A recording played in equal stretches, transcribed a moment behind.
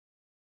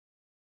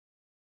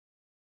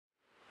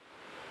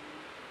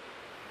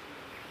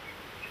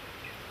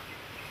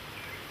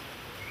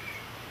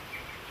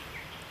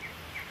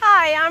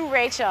Hi, I'm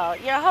Rachel,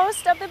 your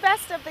host of the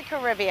Best of the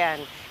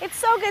Caribbean. It's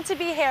so good to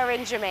be here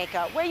in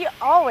Jamaica, where you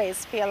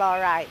always feel all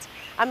right.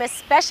 I'm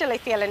especially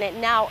feeling it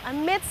now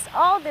amidst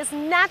all this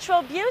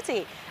natural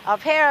beauty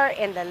up here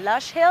in the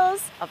lush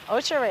hills of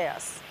Ocho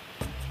Rios.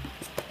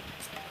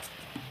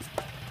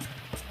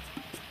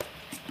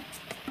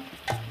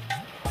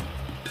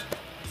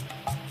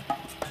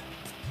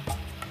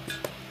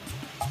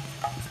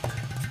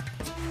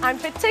 I'm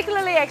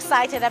particularly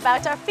excited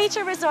about our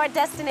feature resort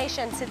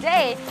destination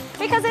today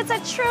because it's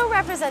a true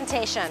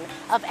representation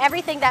of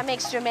everything that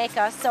makes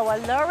Jamaica so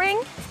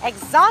alluring,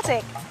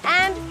 exotic,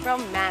 and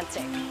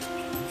romantic.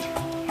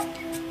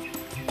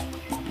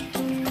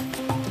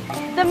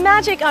 The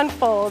magic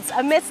unfolds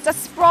amidst a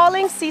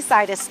sprawling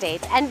seaside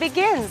estate and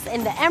begins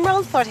in the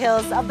emerald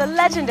foothills of the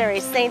legendary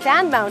St.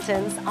 Anne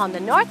Mountains on the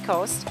north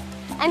coast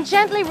and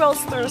gently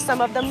rolls through some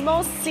of the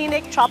most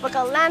scenic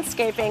tropical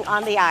landscaping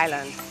on the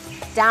island,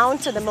 down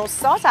to the most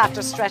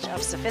sought-after stretch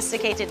of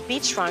sophisticated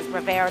beachfront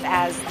revered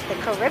as the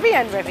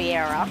Caribbean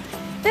Riviera.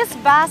 This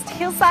vast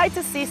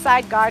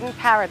hillside-to-seaside garden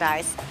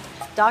paradise,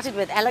 dotted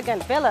with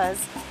elegant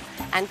villas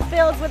and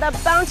filled with a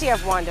bounty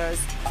of wonders,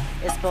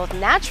 is both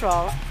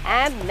natural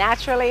and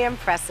naturally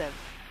impressive.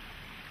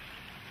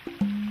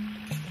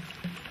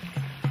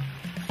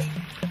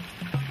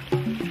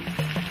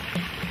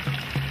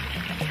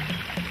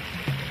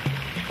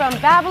 From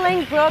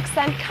babbling brooks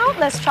and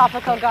countless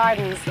tropical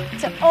gardens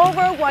to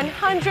over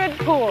 100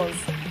 pools.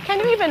 Can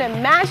you even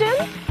imagine?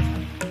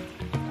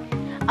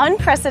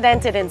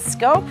 Unprecedented in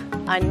scope,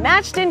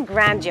 unmatched in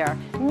grandeur,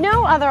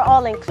 no other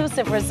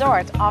all-inclusive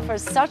resort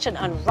offers such an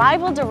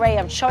unrivaled array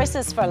of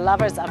choices for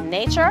lovers of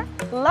nature,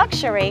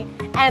 luxury,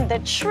 and the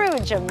true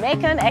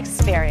Jamaican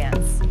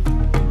experience.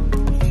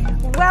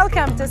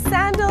 Welcome to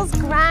Sandals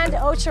Grande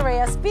Ocho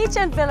Rios Beach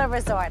and Villa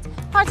Resort,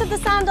 part of the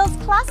Sandals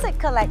Classic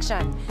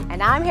Collection.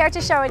 And I'm here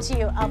to show it to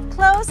you up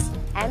close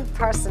and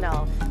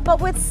personal. But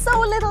with so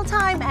little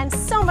time and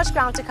so much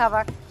ground to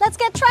cover, let's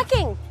get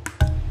trekking.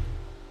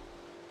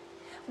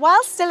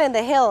 While still in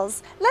the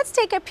hills, let's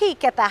take a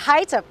peek at the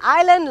height of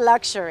island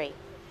luxury.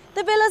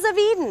 The Villas of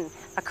Eden,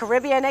 a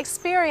Caribbean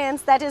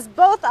experience that is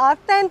both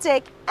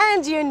authentic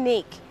and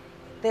unique.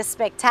 This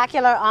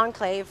spectacular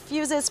enclave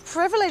fuses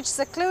privileged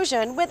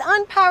seclusion with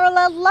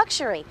unparalleled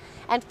luxury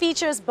and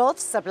features both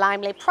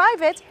sublimely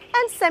private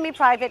and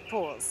semi-private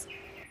pools.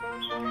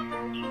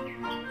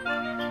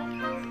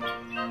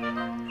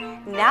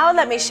 Now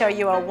let me show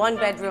you a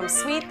one-bedroom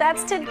suite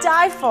that's to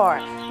die for,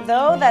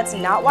 though that's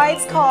not why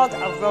it's called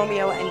a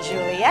Romeo and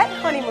Juliet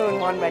honeymoon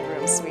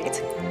one-bedroom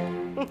suite.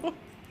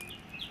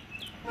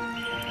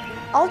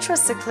 Ultra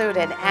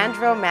secluded and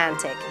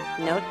romantic,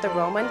 note the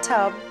Roman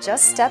tub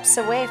just steps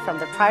away from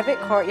the private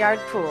courtyard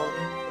pool,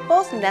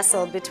 both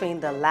nestled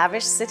between the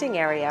lavish sitting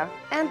area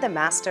and the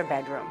master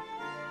bedroom.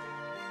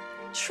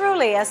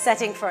 Truly a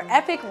setting for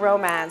epic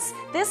romance,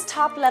 this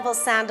top-level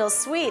Sandals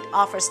suite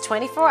offers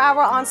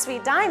 24-hour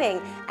ensuite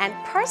dining and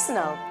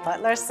personal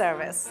butler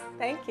service.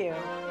 Thank you.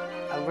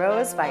 A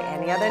rose by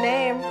any other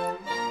name.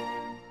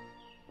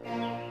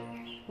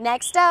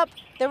 Next up,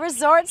 the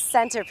resort's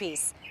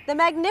centerpiece, the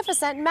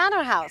magnificent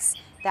Manor House,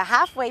 the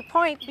halfway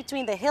point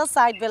between the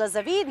hillside Villas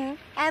of Eden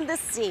and the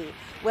sea,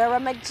 where a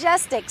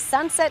majestic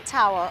sunset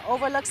tower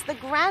overlooks the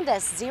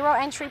grandest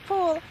zero-entry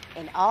pool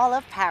in all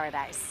of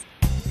paradise.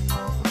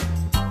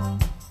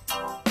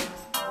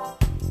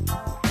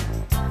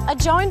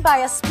 Adjoined by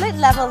a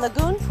split-level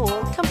lagoon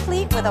pool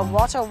complete with a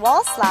water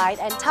wall slide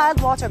and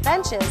tiled water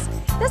benches,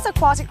 this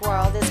aquatic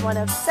world is one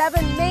of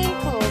 7 main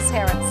pools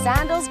here at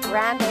Sandals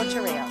Grande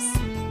Ocho Rios.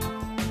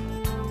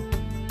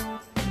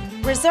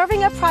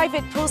 Reserving a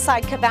private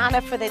poolside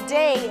cabana for the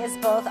day is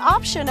both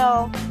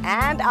optional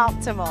and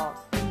optimal.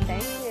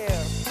 Thank you.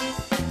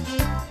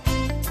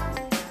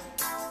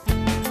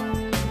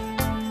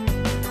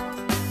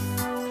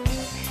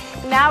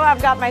 Now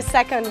I've got my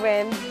second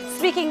wind.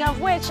 Speaking of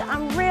which,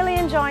 I'm really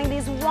enjoying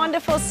these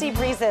wonderful sea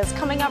breezes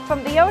coming up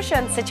from the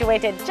ocean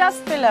situated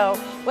just below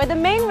where the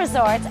main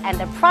resort and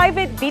the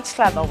private beach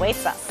club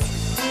awaits us.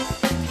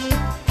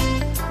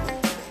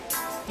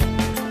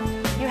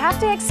 You have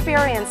to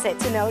experience it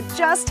to know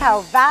just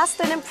how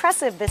vast and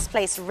impressive this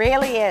place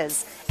really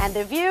is. And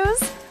the views,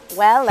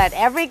 well, at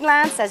every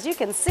glance, as you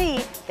can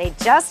see, they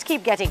just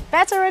keep getting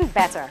better and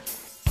better.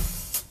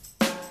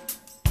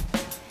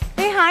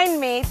 Behind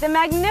me, the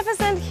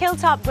magnificent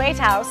hilltop great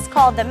house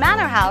called the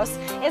Manor House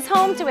is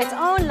home to its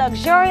own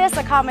luxurious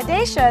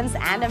accommodations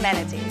and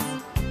amenities.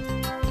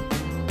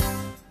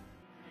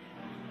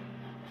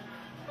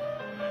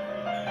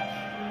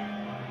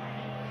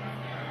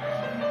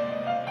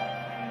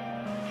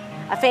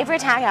 A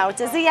favorite hangout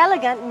is the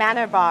elegant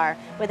Manor Bar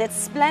with its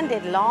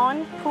splendid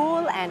lawn,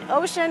 pool, and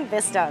ocean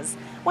vistas.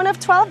 One of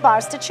 12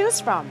 bars to choose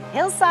from,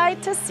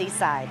 hillside to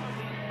seaside.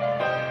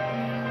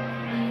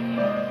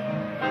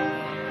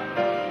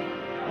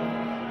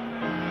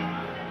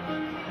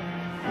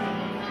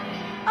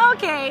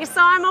 Okay, so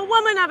I'm a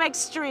woman of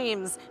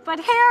extremes, but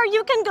here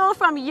you can go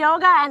from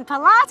yoga and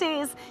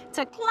Pilates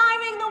to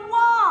climbing the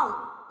wall,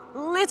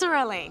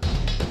 literally.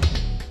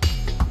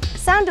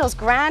 Sandals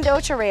Grande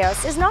Ocho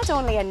Rios is not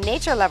only a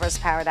nature lover's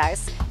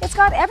paradise, it's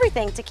got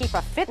everything to keep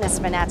a fitness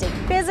fanatic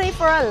busy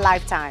for a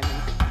lifetime.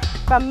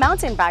 From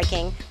mountain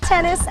biking,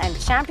 tennis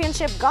and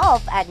championship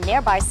golf at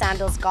nearby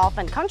Sandals Golf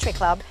and Country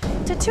Club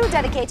to 2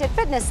 dedicated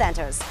fitness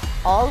centers,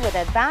 all with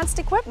advanced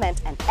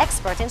equipment and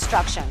expert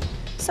instruction.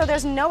 So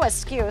there's no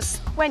excuse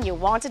when you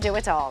want to do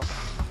it all.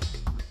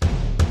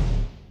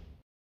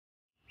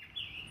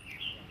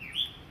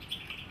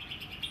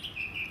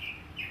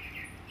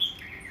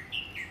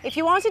 If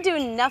you want to do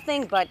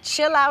nothing but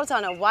chill out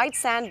on a white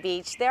sand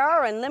beach, there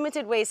are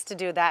unlimited ways to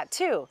do that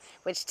too,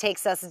 which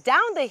takes us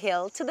down the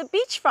hill to the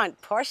beachfront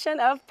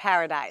portion of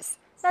paradise.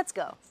 Let's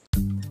go.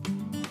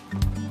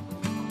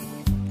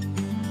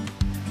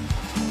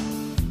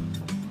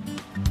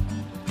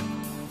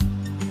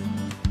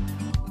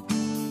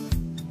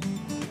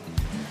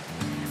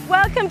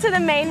 Welcome to the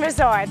main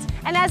resort,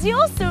 and as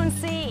you'll soon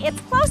see, it's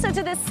closer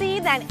to the sea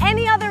than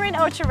any other in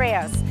Ocho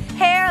Rios.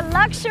 Here,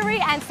 luxury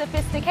and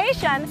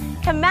sophistication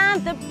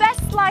command the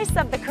best slice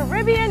of the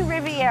Caribbean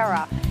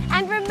Riviera.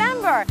 And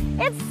remember,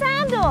 it's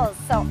Sandals,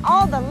 so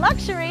all the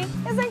luxury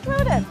is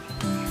included.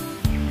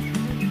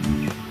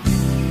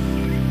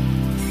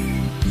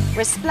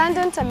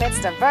 Resplendent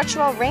amidst a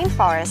virtual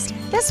rainforest,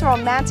 this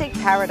romantic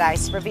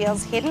paradise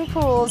reveals hidden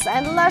pools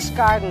and lush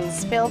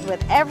gardens filled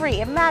with every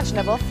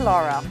imaginable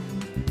flora.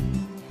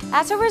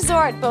 At a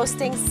resort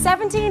boasting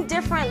 17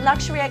 different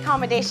luxury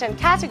accommodation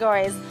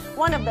categories,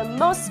 one of the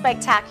most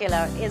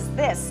spectacular is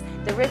this,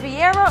 the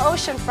Riviera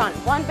Oceanfront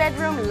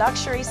 1-bedroom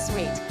luxury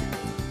suite.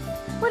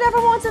 Who'd ever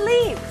want to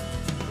leave?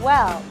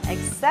 Well,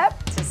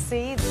 except to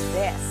see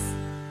this.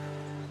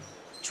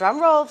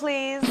 Drum roll,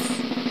 please.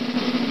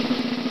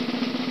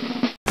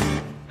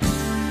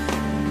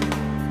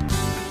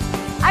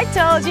 I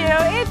told you,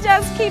 it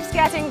just keeps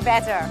getting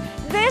better.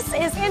 This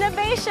is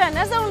innovation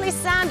as only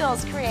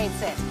Sandals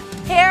creates it.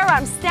 Here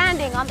I'm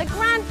standing on the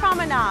Grand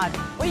Promenade,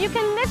 where you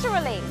can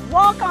literally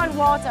walk on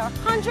water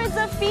hundreds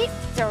of feet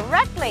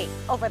directly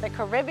over the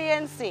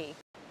Caribbean Sea.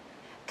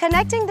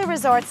 Connecting the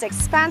resort's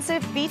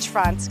expansive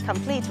beachfront,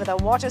 complete with a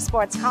water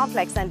sports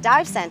complex and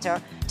dive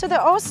center, to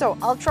the also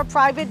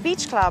ultra-private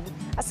beach club,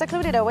 a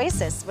secluded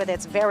oasis with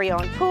its very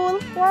own pool,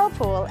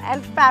 whirlpool,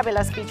 and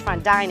fabulous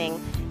beachfront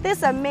dining,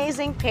 this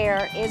amazing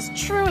pair is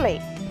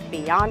truly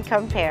beyond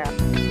compare.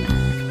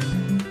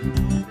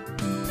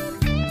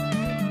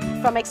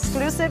 From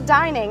exclusive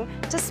dining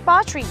to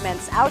spa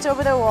treatments out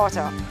over the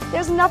water,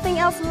 there's nothing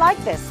else like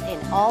this in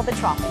all the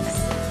tropics.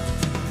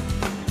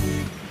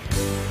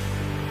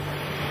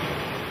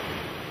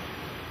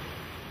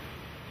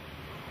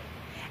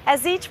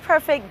 As each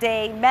perfect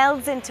day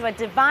melds into a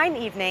divine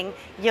evening,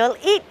 you'll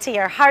eat to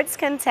your heart's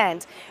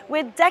content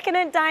with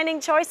decadent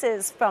dining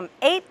choices from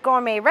 8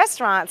 gourmet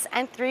restaurants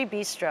and 3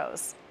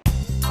 bistros.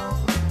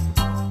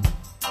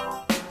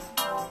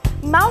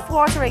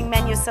 Mouth-watering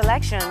menu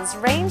selections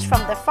range from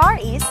the Far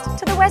East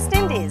to the West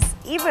Indies,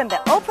 even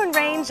the open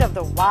range of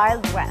the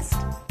Wild West.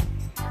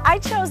 I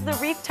chose the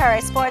Reef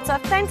Terrace for its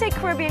authentic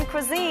Caribbean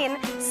cuisine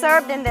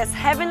served in this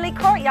heavenly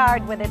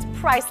courtyard with its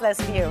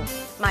priceless view.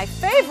 My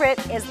favorite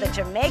is the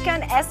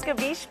Jamaican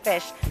escabeche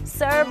fish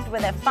served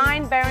with a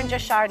fine Beringer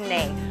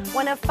Chardonnay,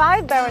 one of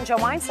 5 Beringer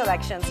wine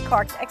selections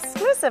corked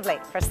exclusively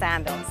for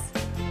Sandals.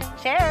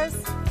 Cheers!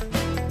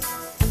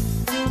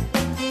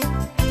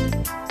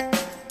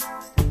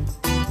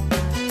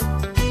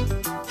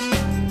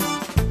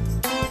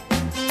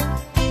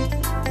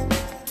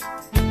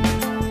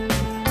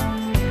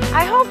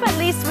 I hope at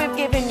least we've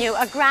given you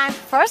a grand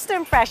first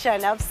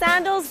impression of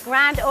Sandals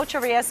Grande Ocho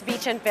Rios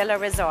Beach and Villa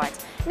Resort.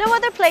 No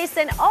other place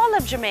in all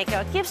of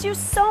Jamaica gives you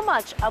so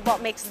much of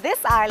what makes this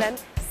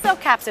island so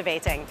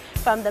captivating.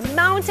 From the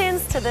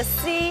mountains to the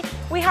sea,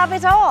 we have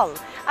it all.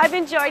 I've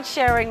enjoyed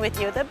sharing with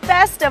you the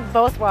best of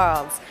both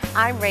worlds.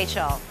 I'm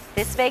Rachel.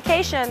 This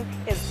vacation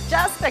is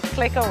just a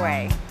click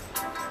away.